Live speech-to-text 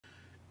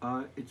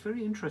It's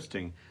very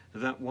interesting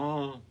that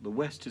while the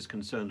West is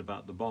concerned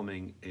about the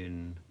bombing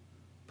in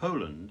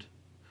Poland,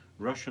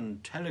 Russian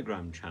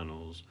telegram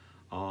channels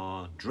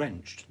are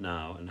drenched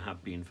now and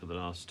have been for the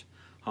last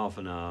half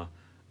an hour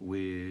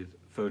with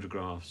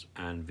photographs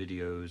and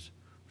videos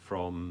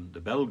from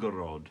the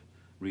Belgorod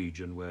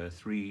region where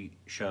 3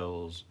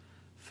 shells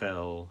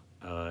fell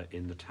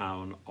in the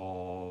town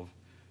of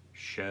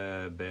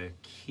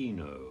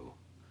Shebekino,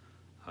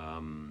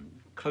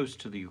 close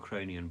to the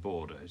Ukrainian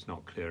border. It's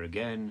not clear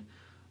again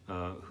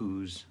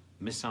whose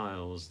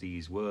missiles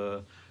these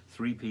were.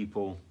 3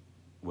 people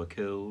were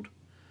killed,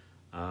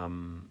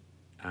 and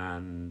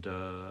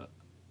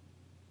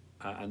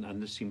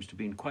this seems to have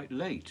been quite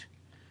late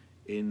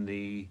in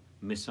the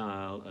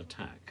missile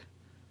attack.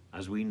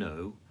 As we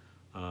know,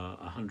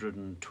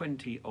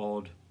 120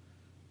 odd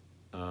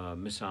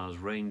missiles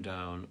rained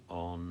down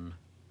on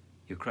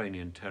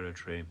Ukrainian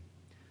territory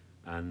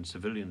and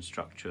civilian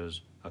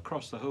structures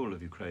across the whole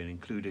of Ukraine,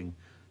 including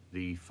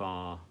the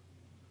far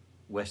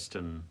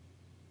western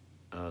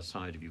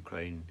side of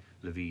Ukraine,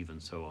 Lviv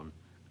and so on.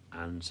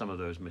 And some of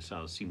those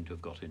missiles seem to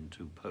have got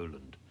into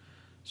Poland.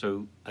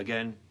 So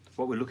again,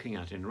 what we're looking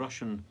at in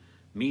Russian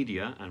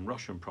media and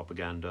Russian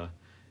propaganda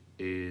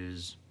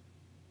is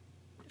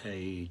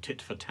a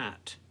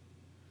tit-for-tat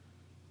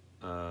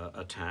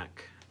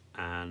attack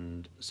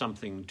and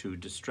something to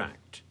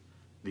distract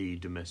the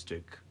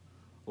domestic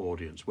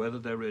audience. Whether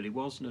there really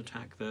was an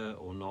attack there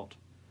or not,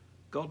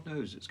 God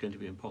knows. It's going to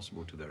be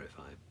impossible to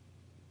verify.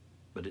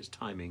 But its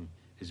timing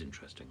is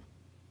interesting.